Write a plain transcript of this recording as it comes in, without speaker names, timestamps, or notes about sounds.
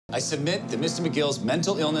I submit that Mr. McGill's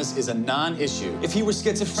mental illness is a non-issue. If he were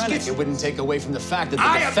schizophrenic, it wouldn't take away from the fact that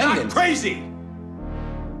the defendant... I am not crazy!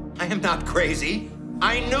 I am not crazy.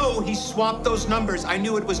 I know he swapped those numbers. I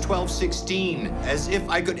knew it was 1216. As if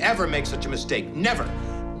I could ever make such a mistake. Never.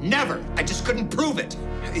 Never. I just couldn't prove it.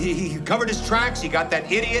 He covered his tracks. He got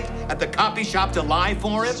that idiot at the copy shop to lie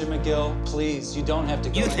for him. Mr. McGill, please, you don't have to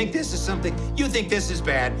go... You think this is something? You think this is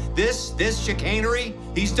bad? This chicanery?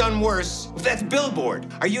 He's done worse. That's billboard.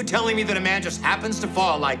 Are you telling me that a man just happens to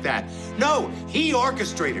fall like that? No, he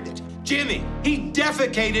orchestrated it. Jimmy, he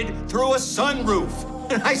defecated through a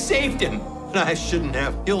sunroof. And I saved him. And I shouldn't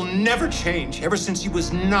have. He'll never change. Ever since he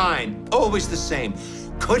was 9. Always the same.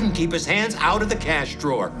 Couldn't keep his hands out of the cash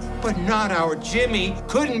drawer. But not our Jimmy.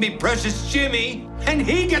 Couldn't be precious Jimmy. And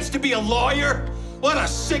he gets to be a lawyer? What a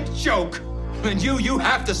sick joke. And you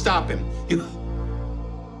have to stop him. You...